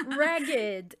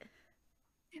 ragged.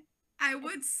 I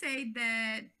would say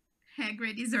that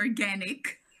Hagrid is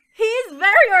organic. He is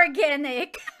very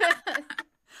organic.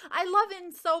 I love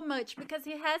him so much because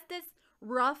he has this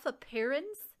rough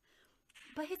appearance,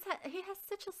 but he has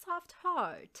such a soft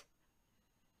heart.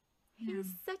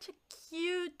 He's such a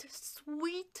cute,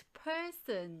 sweet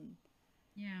person.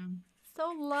 Yeah.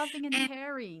 So loving and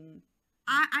caring.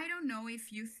 I don't know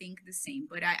if you think the same,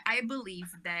 but I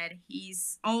believe that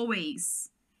he's always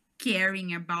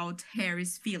caring about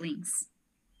Harry's feelings.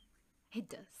 He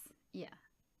does. Yeah.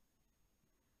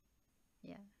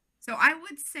 Yeah. So I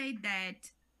would say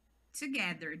that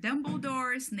together,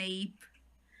 Dumbledore, Snape,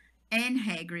 and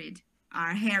Hagrid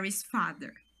are Harry's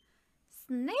father.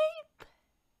 Snape?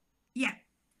 Yeah.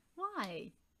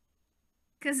 Why?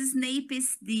 Because Snape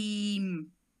is the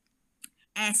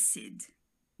acid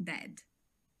dad.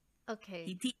 Okay.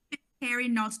 He teaches Harry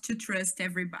not to trust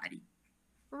everybody.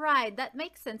 Right, that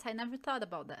makes sense. I never thought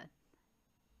about that.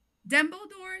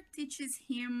 Dumbledore teaches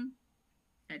him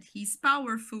that he's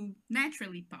powerful,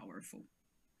 naturally powerful.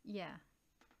 Yeah.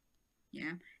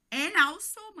 Yeah. And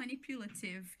also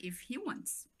manipulative if he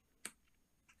wants.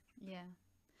 Yeah.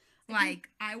 Like,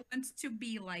 I want to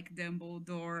be like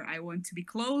Dumbledore. I want to be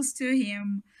close to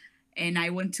him. And I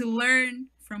want to learn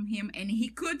from him. And he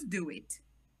could do it.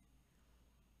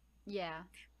 Yeah.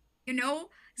 You know,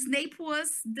 Snape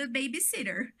was the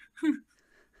babysitter.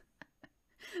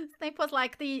 Snape was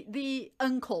like the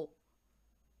uncle.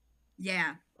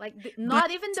 Yeah. Like,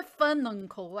 not even the fun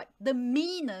uncle, like the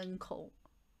mean uncle.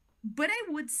 But I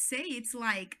would say it's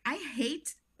like, I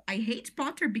hate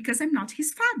Potter because I'm not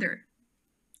his father.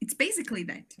 It's basically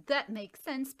that. That makes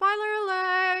sense. Spoiler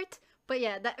alert! But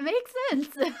yeah, that makes sense.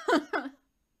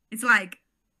 It's like,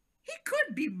 he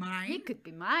could be mine. He could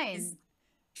be mine.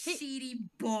 Shitty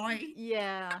boy.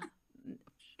 Yeah.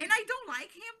 And I don't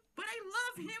like him, but I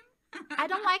love him. I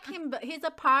don't like him, but he's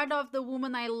a part of the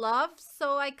woman I love,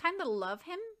 so I kind of love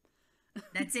him.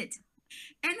 That's it.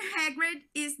 And Hagrid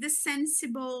is the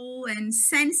sensible and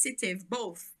sensitive,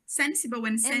 both. Sensible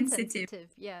and sensitive.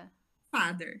 Yeah.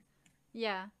 Father.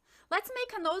 Yeah. Let's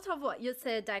make a note of what you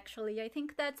said, actually. I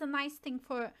think that's a nice thing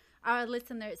for our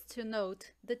listeners to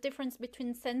note. The difference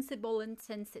between sensible and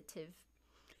sensitive.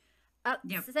 A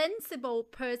sensible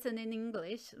person in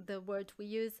English, the word we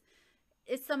use,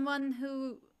 is someone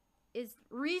who is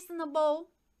reasonable,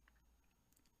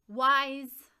 wise.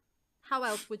 How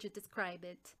else would you describe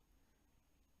it?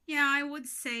 Yeah, I would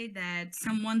say that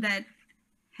someone that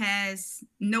has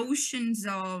notions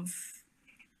of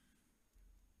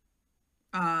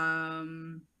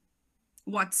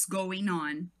what's going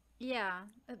on. Yeah.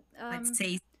 Let's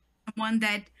say someone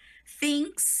that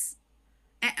thinks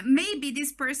maybe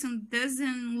this person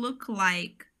doesn't look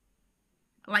like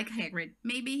Hagrid.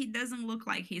 Maybe he doesn't look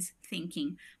like he's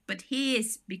thinking, but he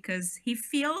is, because he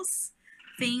feels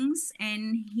things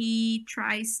and he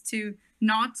tries to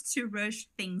not to rush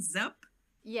things up.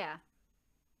 Yeah.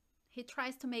 He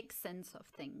tries to make sense of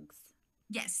things.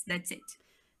 Yes, that's it.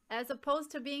 As opposed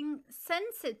to being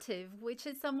sensitive, which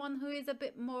is someone who is a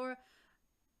bit more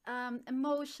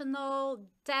emotional,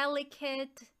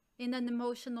 delicate in an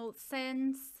emotional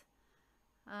sense,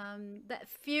 that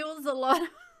feels a lot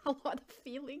of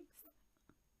feelings.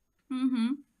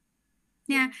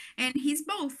 Yeah, and he's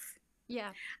both.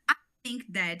 Yeah. I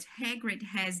think that Hagrid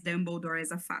has Dumbledore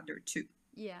as a father too.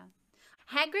 Yeah.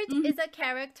 Hagrid is a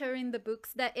character in the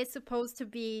books that is supposed to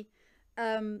be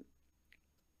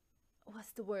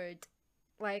what's the word?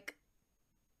 Like,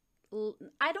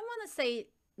 I don't want to say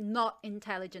not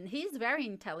intelligent. He's very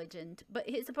intelligent, but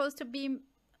he's supposed to be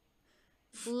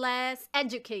less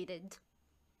educated.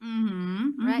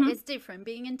 Right? It's different.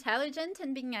 Being intelligent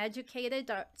and being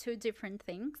educated are two different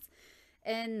things.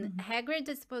 And Hagrid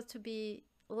is supposed to be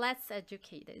less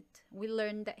educated. We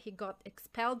learned that he got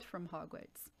expelled from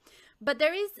Hogwarts. But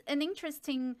there is an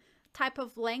interesting type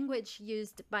of language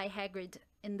used by Hagrid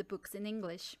in the books in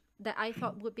English that I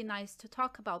thought would be nice to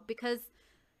talk about, because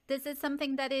this is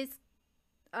something that is,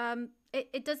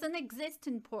 it doesn't exist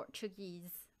in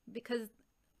Portuguese because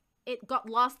it got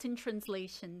lost in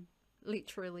translation,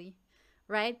 literally,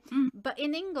 right? But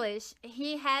in English,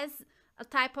 he has a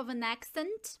type of an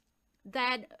accent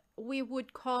that we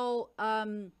would call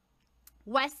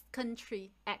West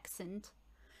Country accent.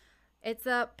 It's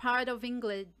a part of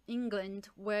England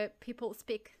where people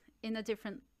speak in a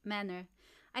different manner.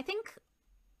 I think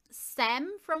Sam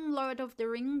from Lord of the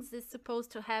Rings is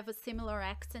supposed to have a similar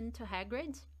accent to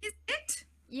Hagrid. Is it?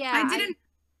 Yeah, I didn't.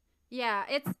 yeah,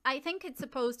 I think it's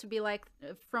supposed to be like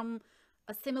from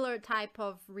a similar type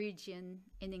of region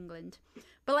in England.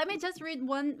 But let me just read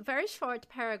one very short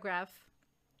paragraph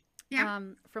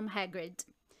from Hagrid.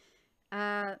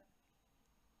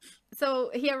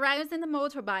 So he arrives in the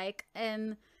motorbike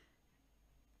and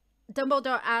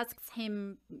Dumbledore asks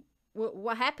him,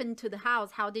 what happened to the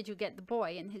house? How did you get the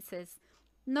boy? And he says,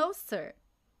 no, sir.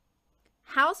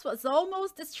 House was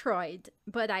almost destroyed,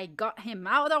 but I got him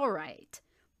out all right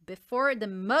before the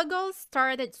muggles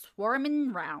started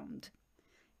swarming round.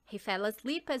 He fell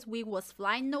asleep as we was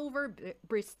flying over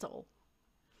Bristol.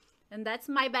 And that's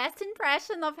my best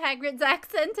impression of Hagrid's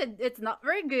accent. It's not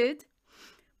very good.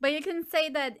 But you can say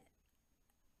that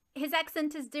his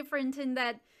accent is different in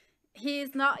that he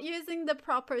is not using the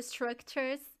proper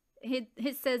structures. He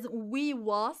says we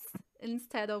was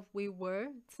instead of we were.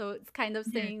 So it's kind of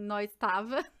saying nós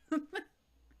estava.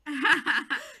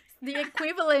 The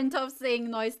equivalent of saying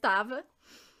nós estava.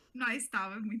 Nós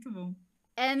estava, muito bom.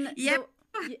 And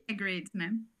Hagrid,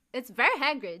 né? It's very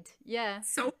Hagrid, yeah.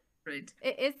 So Hagrid.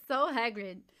 It is so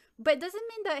Hagrid. But it doesn't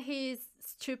mean that he's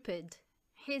stupid.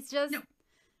 He's just... No.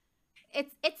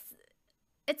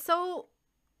 It's so...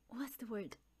 What's the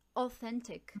word?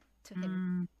 Authentic to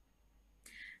him.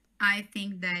 I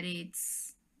think that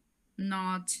it's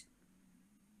not...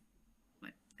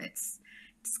 It's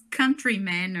country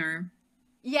manner.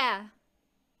 Yeah.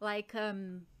 Like,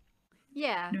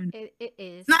 yeah, it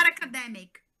is. Not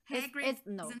academic. It's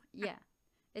not.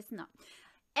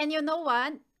 And you know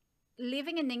what?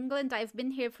 Living in England, I've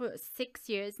been here for 6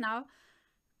 years now.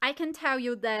 I can tell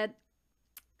you that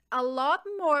a lot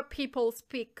more people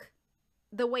speak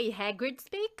the way Hagrid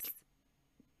speaks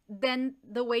than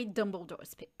the way Dumbledore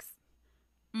speaks.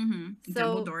 So,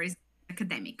 Dumbledore is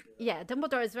academic. Yeah,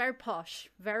 Dumbledore is very posh,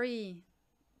 very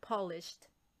polished.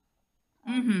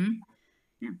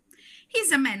 Yeah.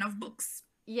 He's a man of books.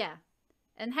 Yeah.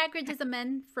 And Hagrid is a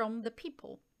man from the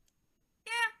people.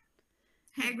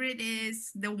 Yeah. Hagrid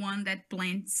is the one that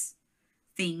plants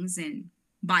things and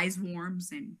buys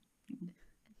worms and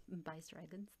buys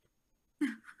dragons.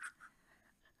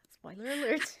 Spoiler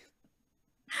alert.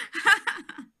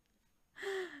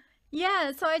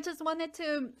 Yeah, so I just wanted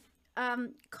to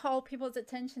call people's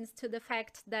attentions to the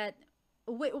fact that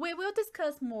we will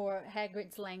discuss more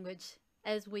Hagrid's language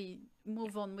as we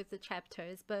move on with the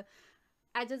chapters, but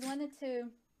I just wanted to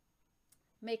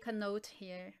make a note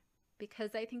here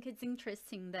because I think it's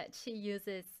interesting that she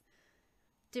uses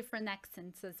different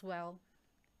accents as well.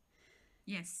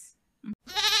 Yes.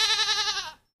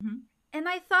 And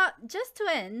I thought, just to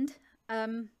end,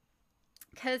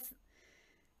 because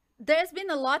there's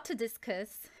been a lot to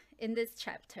discuss in this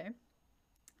chapter,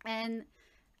 and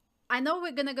I know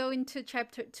we're going to go into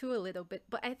chapter 2 a little bit,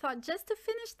 but I thought just to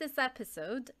finish this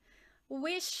episode,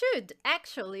 we should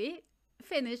actually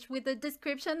finish with a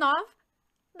description of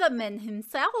the man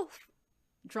himself.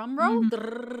 Drum roll.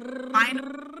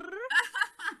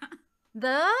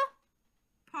 The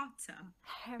Potter.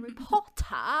 Harry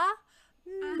Potter.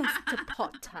 Mr.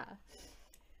 Potter.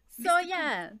 So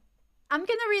yeah, I'm going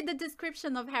to read the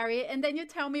description of Harry and then you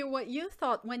tell me what you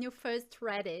thought when you first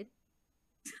read it.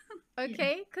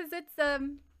 Okay? Because it's,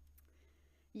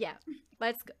 yeah,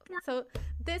 let's go. So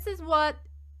this is what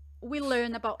we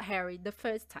learn about Harry the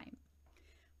first time.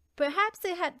 Perhaps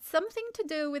it had something to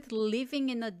do with living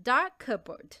in a dark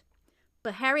cupboard,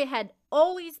 but Harry had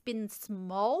always been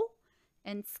small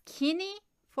and skinny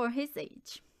for his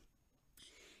age.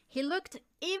 He looked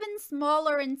even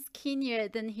smaller and skinnier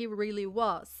than he really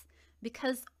was,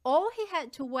 because all he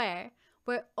had to wear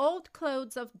were old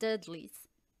clothes of Dudley's,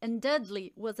 and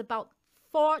Dudley was about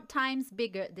 4 times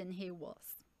bigger than he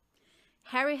was.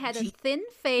 Harry had a thin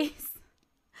face,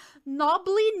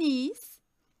 knobbly knees,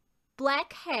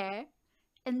 black hair,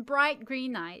 and bright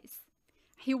green eyes.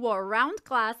 He wore round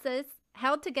glasses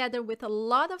held together with a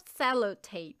lot of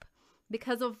sellotape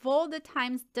because of all the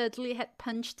times Dudley had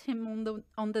punched him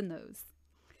on the nose.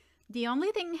 The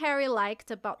only thing Harry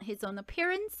liked about his own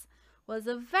appearance was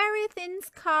a very thin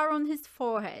scar on his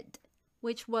forehead,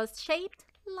 which was shaped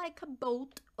like a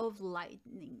bolt of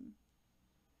lightning.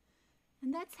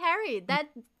 And that's Harry.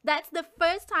 That's the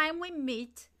first time we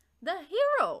meet the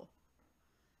hero.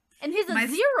 And he's a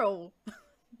zero.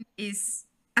 Is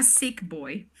a sick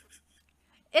boy.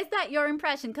 Is that your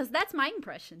impression? Because that's my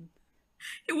impression.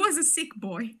 He was a sick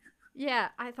boy. Yeah,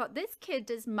 I thought this kid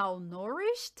is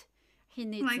malnourished. He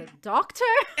needs a Like, doctor?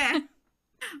 yeah,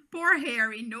 poor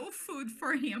Harry, no food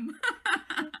for him.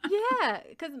 Yeah,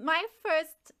 because my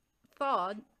first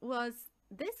thought was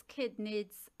this kid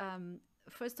needs,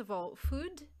 first of all,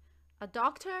 food, a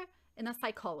doctor, and a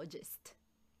psychologist,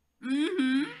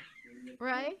 Mm-hmm.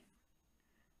 right?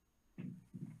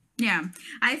 Yeah,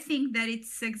 I think that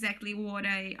it's exactly what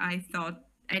I thought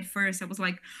at first. I was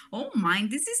like, oh my,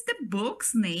 this is the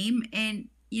book's name. And,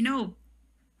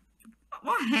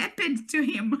 what happened to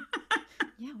him?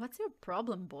 Yeah, what's your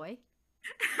problem, boy?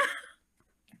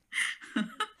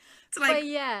 It's But like,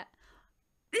 yeah,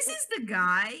 this is the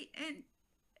guy. And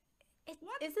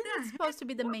what isn't the it heck? supposed to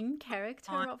be the What's main on?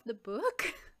 character of the book?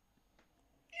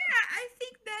 Yeah, I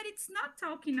think that it's not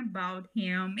talking about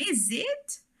him. Is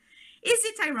it? Is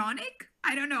it ironic?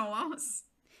 I don't know.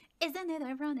 Isn't it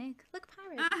ironic? Look,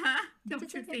 pirate. Uh-huh.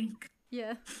 Don't you think?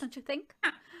 Yeah, don't you think?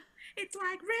 It's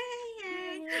like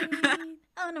rain. Rain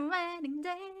on a wedding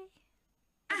day.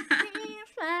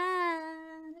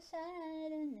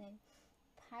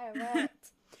 Pirate.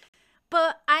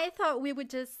 But I thought we would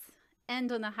just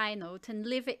end on a high note and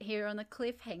leave it here on a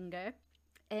cliffhanger,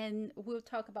 and we'll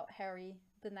talk about Harry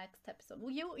the next episode.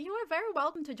 Well, you are very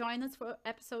welcome to join us for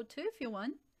episode 2 if you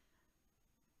want.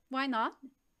 Why not?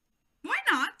 Why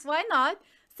not? Why not?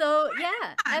 So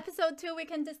yeah, episode 2 we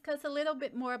can discuss a little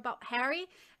bit more about Harry,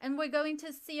 and we're going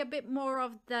to see a bit more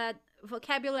of that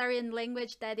vocabulary and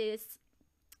language that is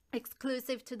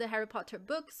exclusive to the Harry Potter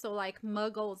books, so like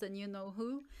muggles and you know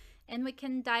who. And we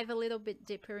can dive a little bit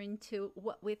deeper into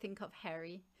what we think of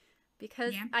Harry,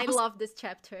 because Yeah. I love this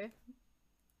chapter.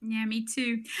 Yeah, me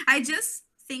too. I just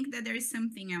think that there is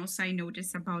something else I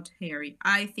noticed about Harry.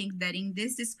 I think that in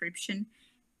this description,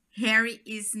 Harry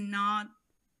is not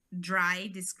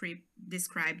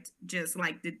described just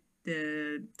like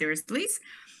the Dursleys,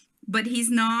 but he's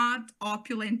not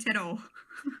opulent at all.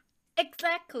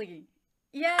 Exactly.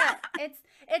 Yeah,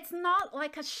 it's not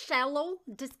like a shallow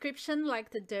description like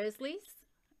the Dursleys.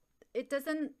 It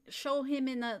doesn't show him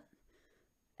in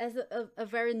as a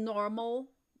very normal,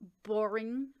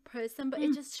 boring person, but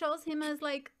it just shows him as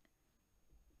like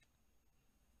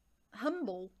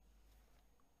humble.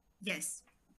 Yes.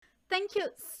 Thank you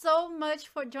so much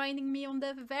for joining me on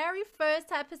the very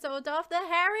first episode of the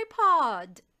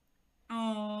HarryPod.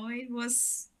 Oh, it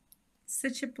was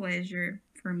such a pleasure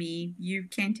for me. You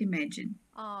can't imagine.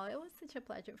 Oh, it was such a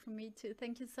pleasure for me too.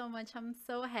 Thank you so much. I'm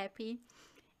so happy.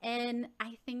 And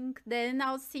I think then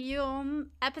I'll see you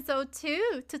on episode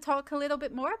 2 to talk a little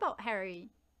bit more about Harry.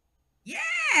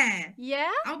 Yeah. Yeah?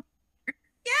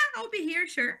 I'll be here,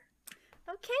 sure.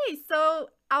 Okay, so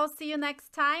I'll see you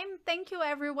next time. Thank you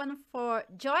everyone for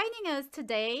joining us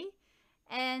today.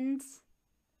 And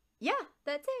yeah,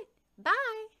 that's it. Bye.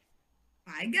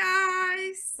 Bye,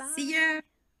 guys. Bye. See ya.